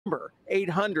number,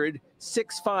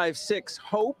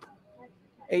 800-656-HOPE,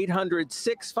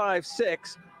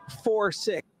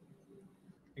 800-656-46.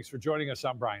 Thanks for joining us.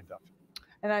 I'm Brian Duff.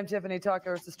 And I'm Tiffany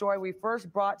Tucker. It's the story we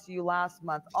first brought to you last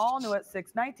month. All new at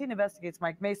 6:19 Investigates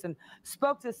Mike Mason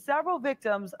spoke to several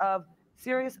victims of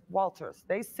Sirius Walters.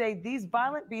 They say these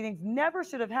violent beatings never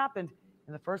should have happened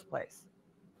in the first place.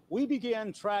 We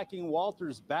began tracking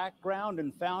Walters' background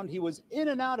and found he was in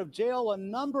and out of jail a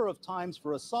number of times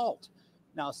for assault.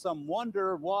 Now, some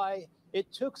wonder why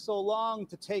it took so long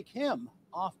to take him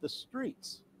off the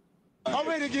streets. I'm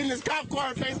ready to get in this cop car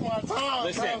and face my time.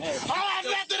 Listen, bro. I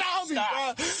left it on me,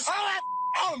 bro.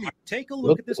 On me. Take a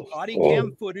look at this body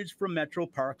cam footage from Metro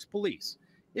Parks Police.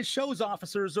 It shows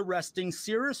officers arresting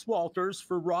Sirius Walters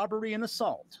for robbery and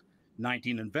assault.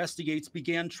 19 Investigates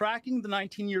began tracking the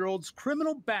 19-year-old's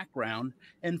criminal background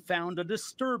and found a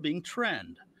disturbing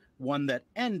trend, one that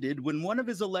ended when one of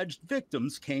his alleged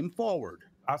victims came forward.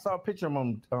 I saw a picture of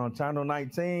him on Channel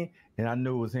 19, and I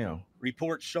knew it was him.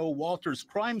 Reports show Walters'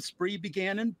 crime spree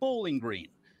began in Bowling Green.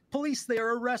 Police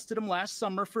there arrested him last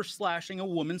summer for slashing a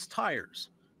woman's tires.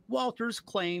 Walters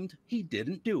claimed he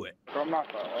didn't do it. I'm not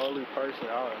the only person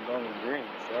out in Bowling Green,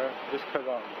 sir. Just because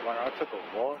I took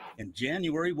a walk. In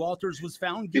January, Walters was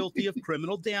found guilty of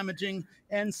criminal damaging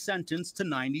and sentenced to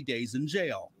 90 days in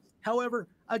jail. However,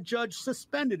 a judge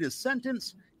suspended his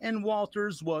sentence and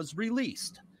Walters was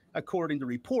released. According to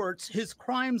reports, his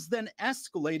crimes then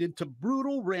escalated to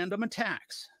brutal random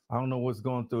attacks. I don't know what's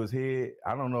going through his head.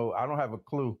 I don't know. I don't have a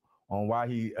clue on why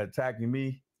he attacking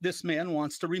me. This man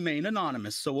wants to remain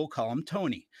anonymous, so we'll call him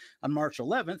Tony. On March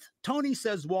 11th, Tony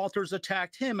says Walters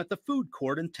attacked him at the food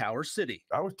court in Tower City.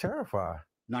 I was terrified.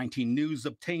 19 News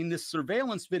obtained this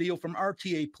surveillance video from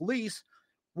RTA police.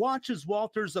 Watch as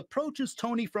Walters approaches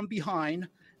Tony from behind,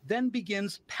 then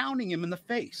begins pounding him in the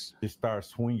face. He starts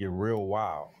swinging real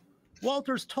wild.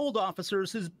 Walters told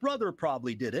officers his brother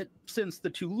probably did it, since the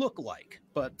two look alike,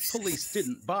 but police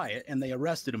didn't buy it and they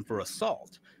arrested him for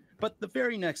assault. But the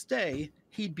very next day,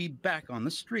 he'd be back on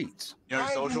the streets.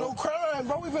 I ain't do no crime,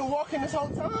 bro. We've been walking this whole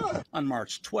time. On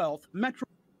March 12th, Metro...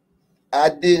 I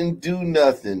didn't do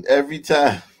nothing every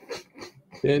time.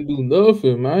 Didn't do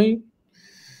nothing, man.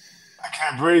 I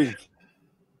can't breathe.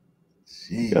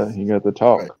 Jeez. You got the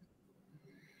talk. Right.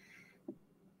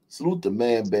 Salute the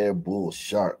Man Bear Bull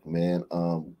Shark, man,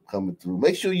 coming through.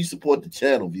 Make sure you support the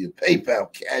channel via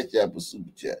PayPal, Cash App, or Super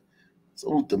Chat.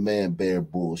 Salute the Man Bear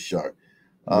Bull Shark.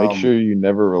 Make sure you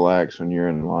never relax when you're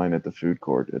in line at the food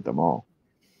court at the mall.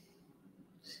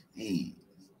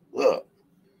 Look.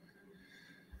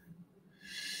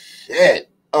 Shit.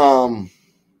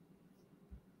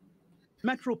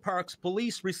 Metro Parks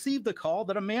Police received the call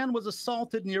that a man was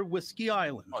assaulted near Whiskey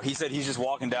Island. He said he's just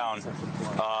walking down.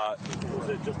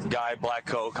 Guy, black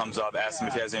coat, comes up, asks him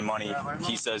if he has any money.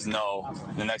 He says no.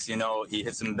 The next thing you know, he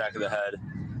hits him in the back of the head.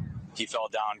 He fell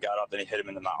down, got up, and he hit him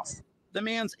in the mouth. The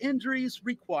man's injuries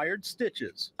required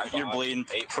stitches. You're bleeding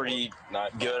pretty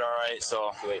good, all right?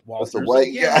 So that's a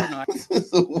white guy.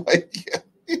 That's a white guy.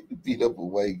 He beat up a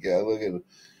white guy. Look at him.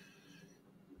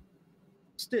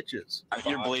 Stitches.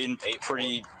 You're bleeding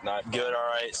pretty good, all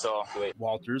right? So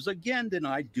Walters again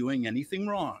denied doing anything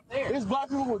wrong. There's black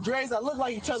people with dreads that look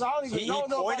like each other. I don't even know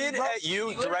nobody. He pointed at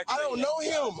you directly. I don't know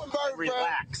him.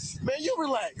 Relax. Man, you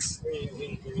relax.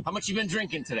 How much you been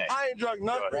drinking today? I ain't drunk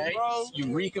nothing, right? bro.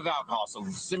 You reek of alcohol, so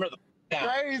simmer the down.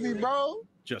 Crazy, bro.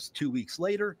 Just 2 weeks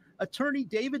later, attorney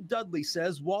David Dudley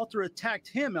says Walter attacked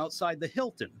him outside the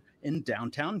Hilton in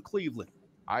downtown Cleveland.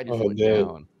 I just went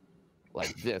down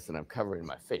like this, and I'm covering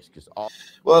my face because all.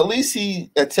 Well, at least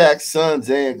he attacks sons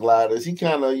and gliders. He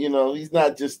kind of, he's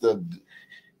not just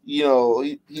he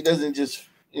doesn't just,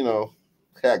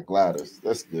 attack gliders.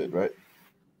 That's good, right?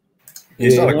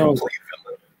 He's not a complete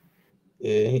villain.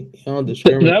 Yeah, he don't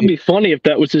discriminate. That'd be funny if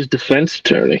that was his defense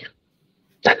attorney.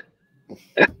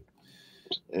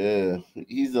 Yeah,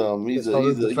 he's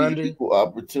an equal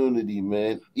opportunity,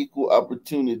 man. Equal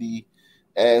opportunity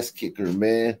ass kicker,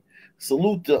 man.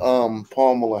 Salute to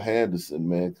Pamela Henderson,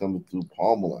 man, coming through.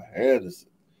 Pamela Henderson,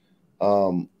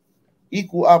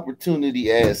 equal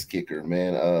opportunity ass kicker,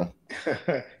 man.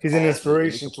 He's an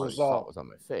inspiration to us all. Was on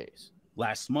my face.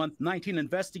 Last month, 19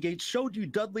 Investigates showed you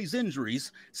Dudley's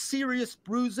injuries: serious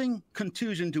bruising,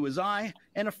 contusion to his eye,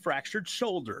 and a fractured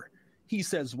shoulder. He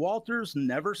says Walters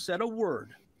never said a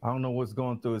word. I don't know what's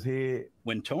going through his head.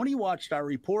 When Tony watched our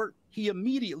report, he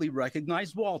immediately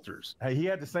recognized Walters. Hey, he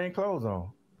had the same clothes on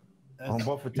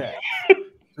both attacks.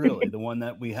 Really? The one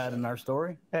that we had in our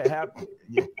story? It happened.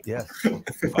 Yes. 5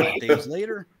 days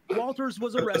later, Walters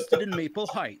was arrested in Maple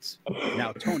Heights.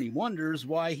 Now Tony wonders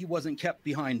why he wasn't kept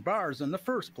behind bars in the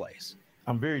first place.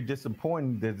 I'm very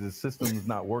disappointed that the system is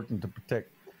not working to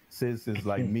protect citizens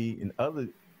like me and other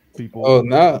people.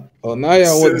 Now y'all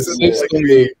want the system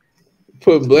to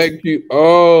put black people.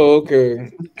 Oh,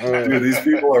 okay. Dude, these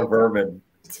people are vermin.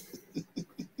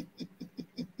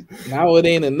 Now it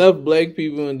ain't enough black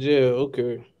people in jail.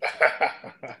 Okay.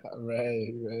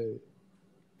 Right.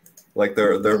 Like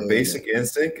their basic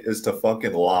instinct is to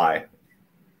fucking lie.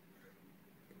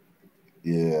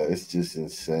 Yeah, it's just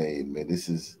insane, man. This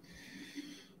is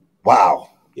wow.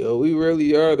 Yo, we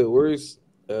really are the worst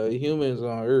humans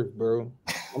on earth, bro.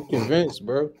 I'm convinced,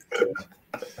 bro.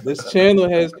 This channel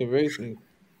has convinced me.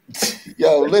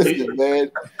 Yo, listen, man.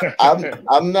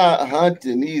 I'm not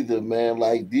hunting either, man.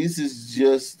 Like, this is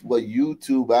just what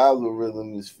YouTube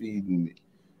algorithm is feeding me.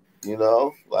 You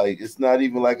know, like, it's not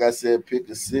even like I said, pick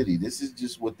a city. This is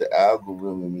just what the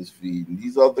algorithm is feeding.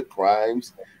 These are the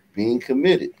crimes being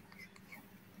committed.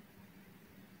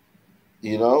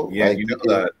 You know, yeah, like, you know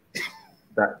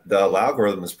that the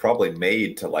algorithm is probably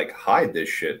made to like hide this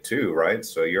shit too, right?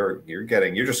 So you're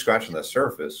just scratching the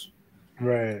surface,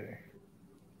 right?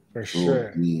 For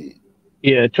sure.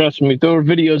 Yeah, trust me. If there were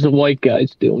videos of white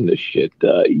guys doing this shit,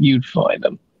 you'd find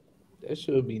them. That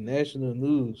should be national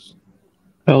news.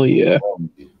 Hell yeah.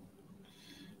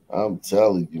 I'm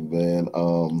telling you, man.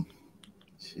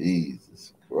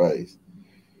 Jesus Christ.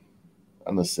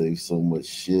 I'm gonna save so much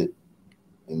shit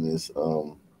in this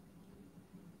on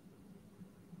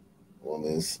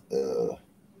this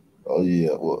oh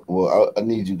yeah. Well I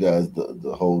need you guys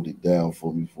to hold it down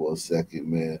for me for a second,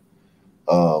 man.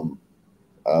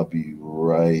 I'll be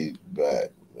right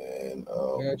back, man.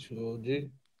 Got you, OG.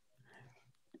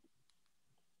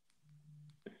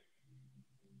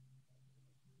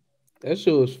 That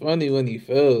shit was funny when he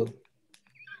fell.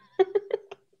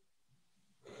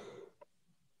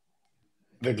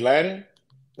 The glider?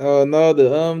 Oh no,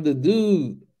 the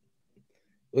dude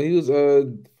when he was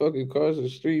fucking across the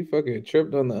street, fucking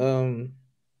tripped on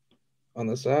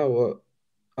the sidewalk,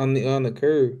 on the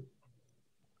curb.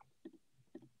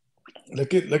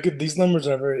 Look at these numbers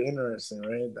are very interesting,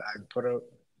 right? That I put up.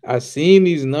 I seen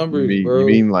these numbers, bro. You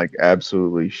mean like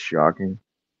absolutely shocking?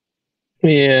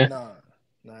 Yeah.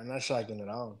 No, not shocking at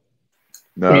all.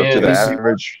 No, to the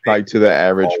average, like to the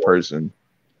average person.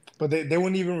 But they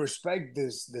wouldn't even respect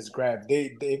this graph.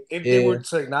 They if they were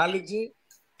to acknowledge it,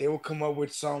 they will come up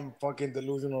with some fucking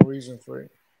delusional reason for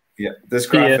it. Yeah, this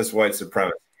graph is white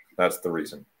supremacy. That's the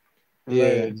reason. Yeah,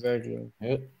 right, exactly.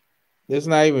 Yep. That's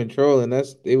not even trolling.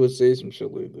 They would say some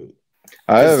shit like that.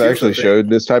 I have actually showed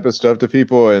this type of stuff to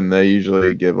people, and they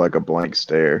usually give like a blank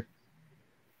stare.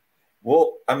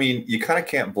 Well, I mean, you kind of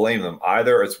can't blame them.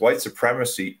 Either it's white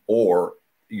supremacy, or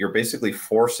you're basically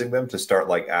forcing them to start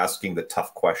like asking the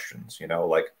tough questions. You know,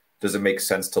 like, does it make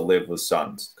sense to live with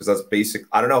sons? Because that's basic.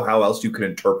 I don't know how else you can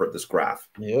interpret this graph.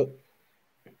 Yep.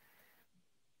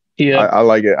 Yeah, I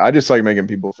like it. I just like making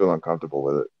people feel uncomfortable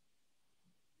with it.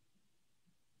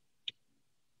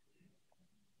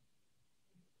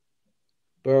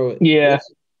 Bro, yeah.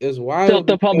 It's wild.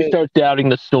 They'll probably start doubting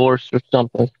the source or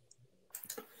something.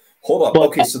 Hold on.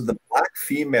 Okay, so the black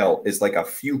female is like a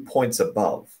few points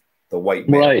above the white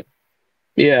male. Right.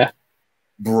 Yeah.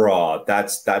 Bruh,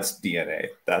 that's DNA.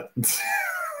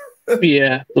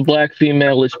 Yeah, the black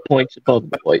female is points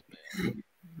above the white.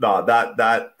 No,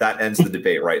 that ends the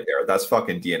debate right there. That's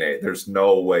fucking DNA. There's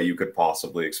no way you could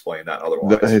possibly explain that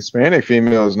otherwise. The Hispanic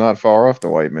female is not far off the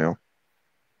white male.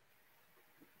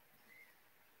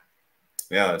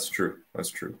 Yeah, that's true. That's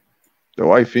true. The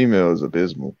white female is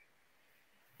abysmal.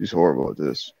 She's horrible at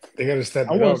this. They gotta step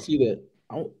I it want up. to see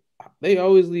that. They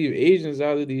always leave Asians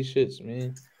out of these shits,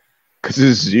 man. Because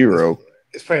it's zero.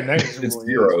 It's probably negligible. It's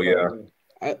zero, yeah.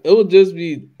 It would just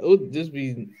be.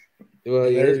 Well,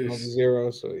 yeah, it's gonna be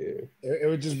zero. So yeah. It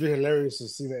would just be hilarious to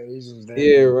see the Asians there.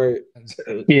 Yeah, right.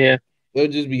 Yeah. It'll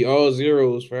just be all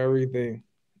zeros for everything.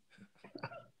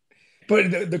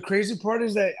 But the crazy part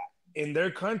is that in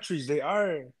their countries, they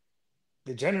are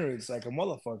degenerates like a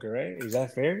motherfucker, right? Is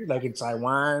that fair? Like in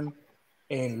Taiwan,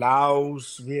 in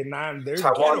Laos, Vietnam, they're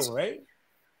ghetto, right?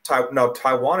 No,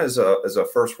 Taiwan is a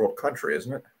first world country,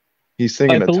 isn't it? He's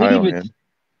thinking of Thailand.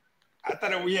 I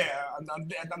thought it was, yeah.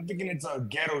 I'm thinking it's a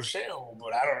ghetto shell,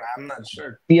 but I'm not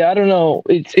sure. Yeah, I don't know.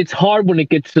 It's hard when it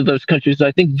gets to those countries.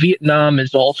 I think Vietnam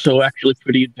is also actually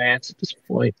pretty advanced at this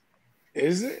point.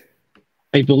 Is it?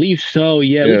 I believe so.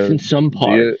 Yeah, at least in some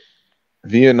part.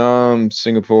 Vietnam,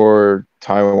 Singapore,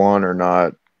 Taiwan are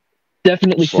not.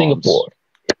 Definitely slums. Singapore.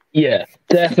 Yeah,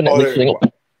 definitely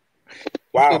Singapore.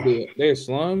 Wow. They're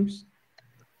slums?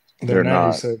 They're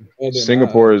not. they're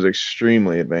Singapore is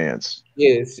extremely advanced.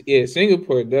 Yeah,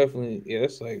 Singapore definitely. Yeah,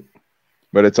 that's like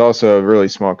but it's also a really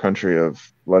small country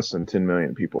of less than 10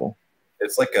 million people.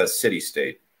 It's like a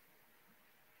city-state.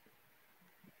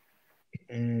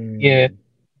 Yeah.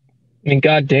 I mean,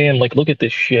 goddamn, like, look at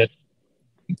this shit.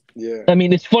 Yeah. I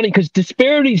mean, it's funny because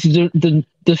the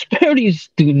disparities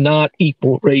do not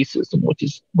equal racism, which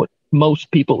is what most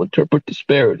people interpret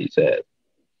disparities as.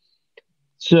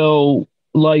 So,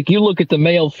 like, you look at the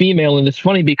male-female, and it's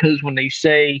funny because when they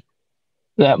say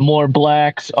that more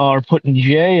blacks are put in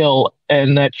jail,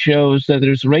 and that shows that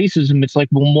there's racism, it's like,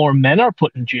 well, more men are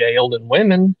put in jail than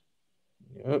women.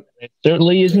 Yep. It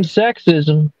certainly isn't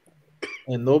sexism.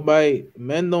 And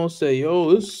men don't say,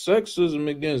 yo, it's sexism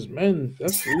against men.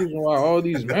 That's the reason why all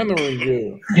these men are in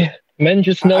jail. Yeah, men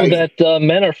just know that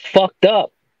men are fucked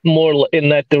up more in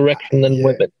that direction than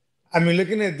women. I mean,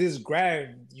 looking at this graph,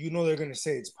 you know they're going to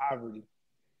say it's poverty.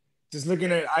 Just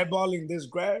looking at eyeballing this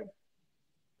graph,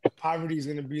 poverty is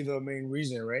going to be the main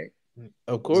reason, right?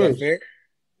 Of course. Is that fair?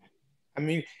 I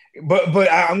mean,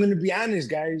 but I'm going to be honest,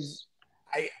 guys.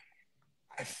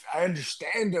 I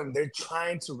understand them. They're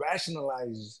trying to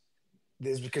rationalize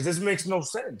this because this makes no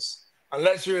sense.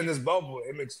 Unless you're in this bubble,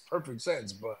 it makes perfect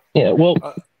sense. But yeah,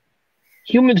 well,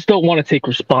 humans don't want to take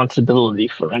responsibility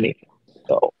for anything.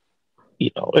 So,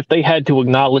 you know, if they had to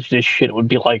acknowledge this shit, it would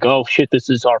be like, oh shit, this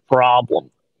is our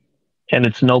problem, and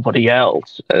it's nobody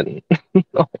else. And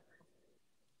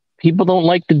people don't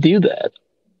like to do that.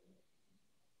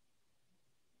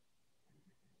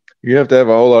 You have to have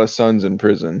a whole lot of sons in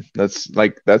prison. That's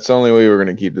the only way we're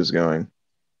gonna keep this going.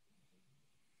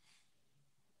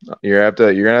 You're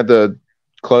gonna have to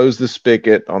close the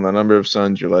spigot on the number of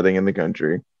sons you're letting in the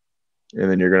country, and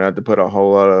then you're gonna have to put a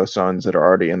whole lot of sons that are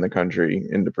already in the country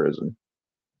into prison.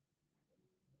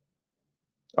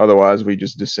 Otherwise, we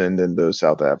just descend into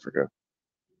South Africa.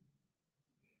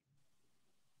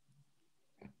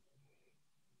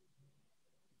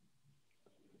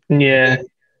 Yeah.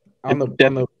 On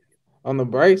the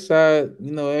bright side, you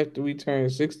know, after we turn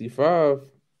 65,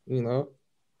 you know.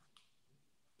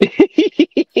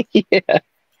 Yeah.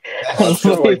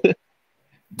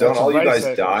 Don't all you guys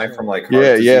die from like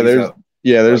heart disease?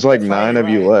 There's like 9 of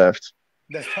you left.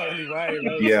 That's probably right.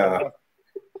 Yeah.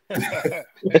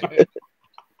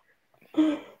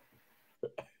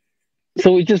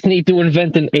 So we just need to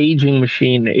invent an aging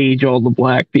machine to age all the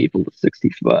black people to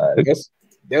 65. I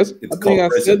think I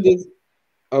said this.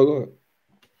 Oh, go ahead.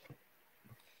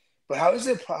 But how is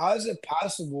it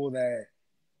possible that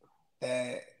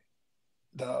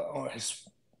the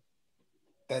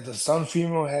son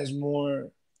female has more,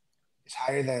 it's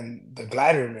higher than the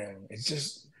glider male?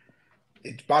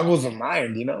 It boggles the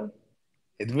mind, you know?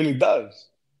 It really does.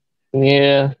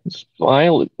 Yeah, it's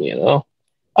violent, you know.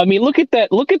 I mean, look at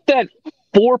that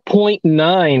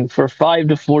 4.9 for 5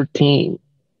 to 14.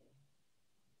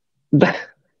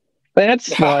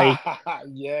 That's like,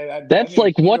 that's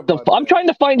like what the. I'm trying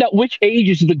to find out which age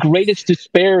is the greatest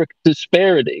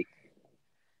disparity,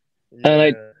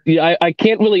 and I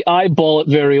can't really eyeball it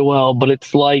very well. But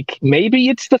it's like maybe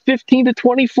it's the 15 to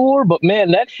 24. But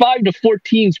man, that 5 to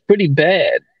 14 is pretty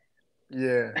bad.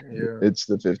 Yeah. It's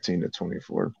the 15 to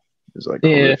 24. It's like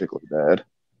horrifically bad.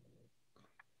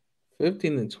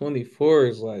 15 to 24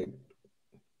 is like,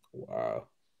 wow.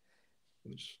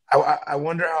 I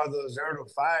wonder how the 0 to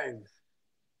 5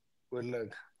 would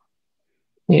look.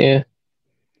 Yeah.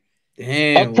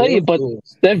 Damn. I'll tell you, but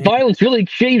that violence really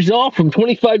shaves off from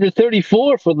 25 to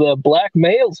 34 for the black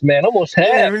males, man. Almost half.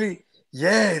 Yeah, really.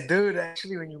 Yeah, dude.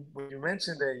 Actually, when you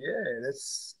mentioned that,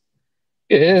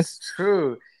 that's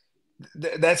true.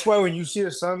 That's why when you see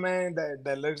a son man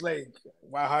that looks like,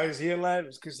 wow, how is he alive?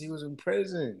 It's because he was in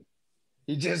prison.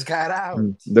 He just got out.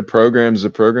 The programs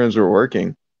are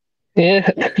working. Yeah,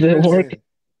 they're working.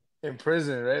 In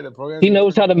prison, right? The program. He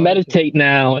knows how to meditate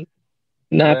now and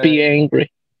not be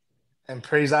angry. And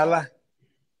praise Allah.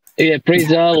 Yeah,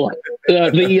 praise Allah.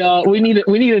 We need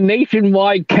a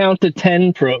nationwide count to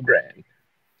 10 program.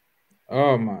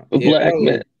 Oh my! Black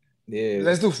men. Yeah.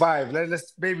 Let's do 5.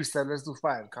 Let's baby step. Let's do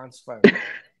 5. Count to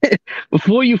 5.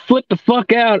 Before you flip the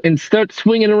fuck out and start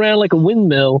swinging around like a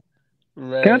windmill.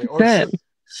 Right. Count to 10.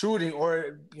 Shooting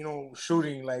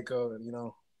like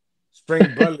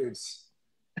spraying bullets.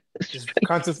 Just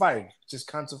count to 5. Just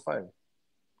count to 5.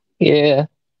 Yeah.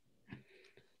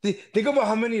 Think about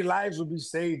how many lives would be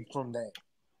saved from that.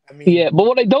 I mean, yeah, but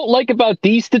what I don't like about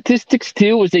these statistics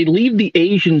too is they leave the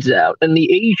Asians out, and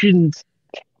the Asians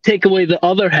take away the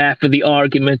other half of the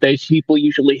argument that people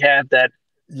usually have that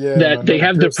they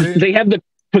have the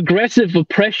progressive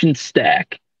oppression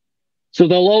stack. So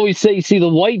they'll always say, see, the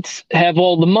whites have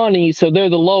all the money, so they're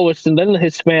the lowest, and then the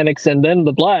Hispanics, and then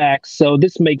the blacks. So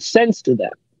this makes sense to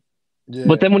them. Yeah.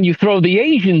 But then when you throw the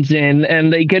Asians in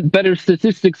and they get better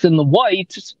statistics than the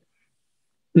whites,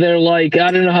 they're like,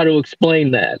 I don't know how to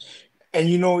explain that. And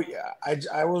you know,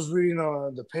 I was reading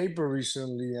the paper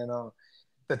recently, and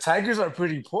the Tigers are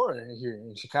pretty poor here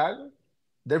in Chicago.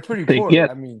 They're pretty poor. Yeah,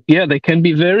 I mean, yeah, they can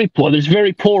be very poor. There's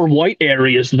very poor white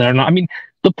areas there. I mean,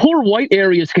 the poor white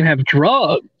areas can have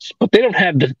drugs, but they don't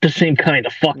have the same kind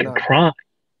of fucking crime.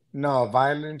 No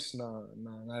violence. No,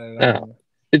 not at all.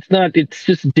 It's not. It's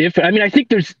just different. I mean, I think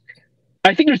there's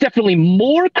definitely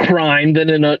more crime than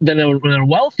in a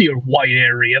wealthier white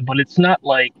area, but it's not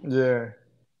like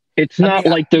it's not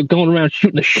like they're going around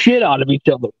shooting the shit out of each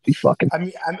other.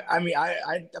 I'm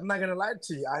not gonna lie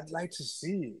to you. I'd like to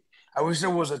see it. I wish there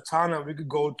was a town that we could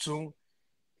go to.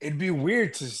 It'd be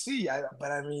weird to see,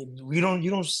 but I mean, you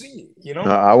don't see it. You know,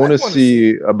 I want to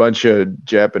see a bunch of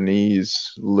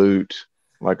Japanese loot,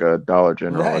 like a Dollar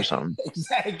General or something.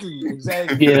 Exactly.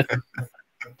 Yeah,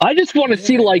 I just want to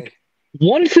see like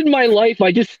once in my life.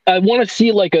 I want to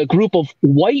see like a group of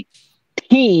white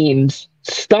teens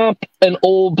stomp an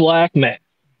old black man,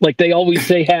 like they always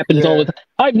say happens all the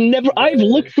time. I've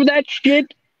looked for that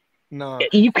shit. No,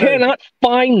 you cannot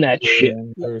find that shit.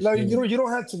 No, you don't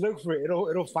have to look for it.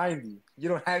 It'll find you. You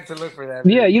don't have to look for that.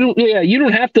 Yeah, you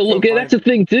don't have to look. That's the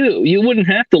thing too. You wouldn't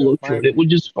have to look for it. It would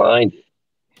just find it.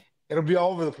 It'll be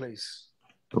all over the place.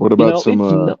 What about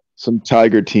some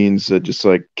Tiger teens that just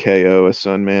like KO a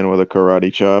Sun Man with a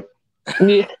karate chop?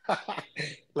 Yeah,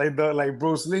 like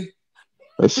Bruce Lee.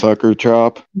 A sucker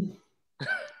chop.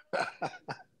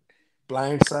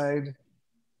 Blindside.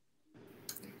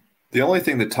 The only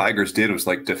thing the Tigers did was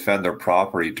like defend their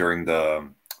property during the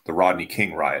Rodney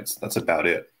King riots. That's about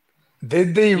it.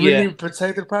 Did they really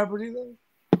protect their property though?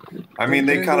 I mean,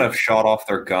 they kind of shot off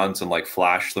their guns and like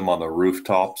flashed them on the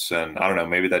rooftops, and I don't know,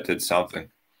 maybe that did something.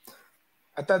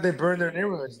 I thought they burned their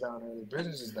neighborhoods down or their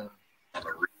businesses down.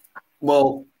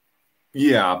 Well,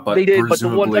 yeah, but they did, but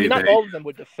not all of them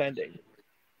were defending.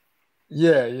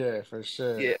 Yeah, for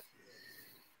sure. Yeah,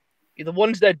 the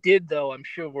ones that did, though, I'm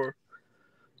sure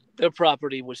their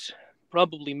property was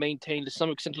probably maintained to some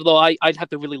extent. Although I'd have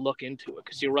to really look into it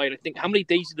because you're right. I think how many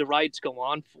days did the riots go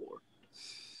on for?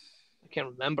 I can't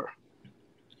remember.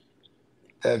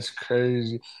 That's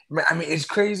crazy. I mean, it's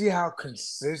crazy how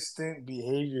consistent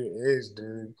behavior is,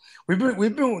 dude. We've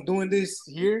been doing this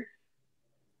here,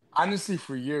 honestly,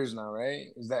 for years now, right?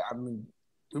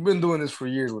 We've been doing this for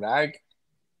years with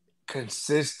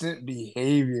consistent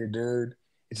behavior, dude.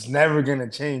 It's never gonna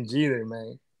change either,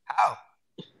 man. How?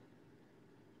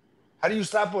 How do you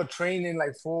stop a train in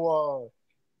like full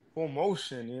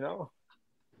motion, you know?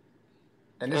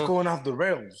 And it's going off the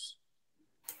rails.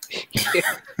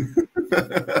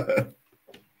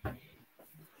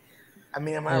 I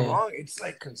mean, am I wrong? It's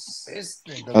like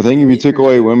consistent. I think if you took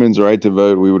away women's right to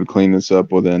vote, we would clean this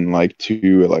up within like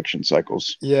 2 election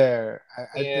cycles. Yeah.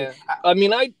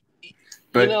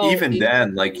 But even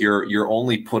then, like you're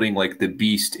only putting like the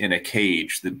beast in a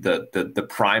cage. The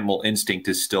primal instinct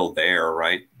is still there,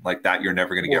 right? Like that, you're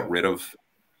never going to get rid of.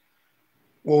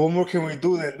 Well, what more can we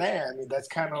do than that? I mean, that's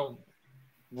kind of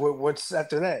what's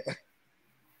after that.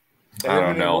 I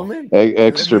don't know.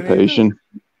 Extirpation.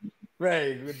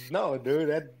 Right? No, dude,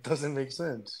 that doesn't make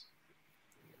sense.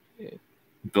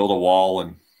 Build a wall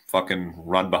and fucking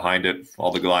run behind it.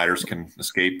 All the gliders can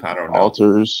escape. I don't know.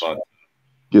 Altars.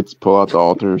 Pull out the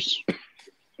altars.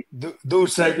 Do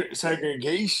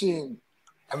segregation.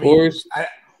 I mean,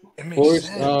 it makes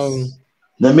sense.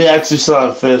 Let me ask you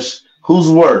something, Fish. Who's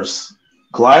worse,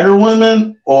 glider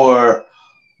women or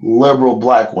liberal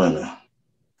black women?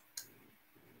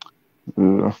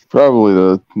 Probably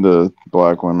the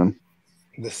black women.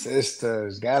 The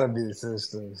sisters. Gotta be the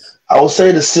sisters. I would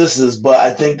say the sisters, but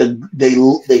I think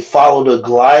they follow the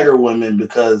glider women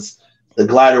because the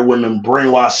glider women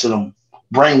brainwashes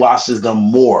them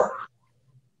more.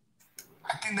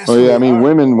 I think that's I mean,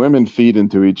 women feed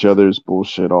into each other's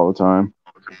bullshit all the time.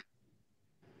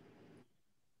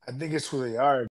 I think it's who they are.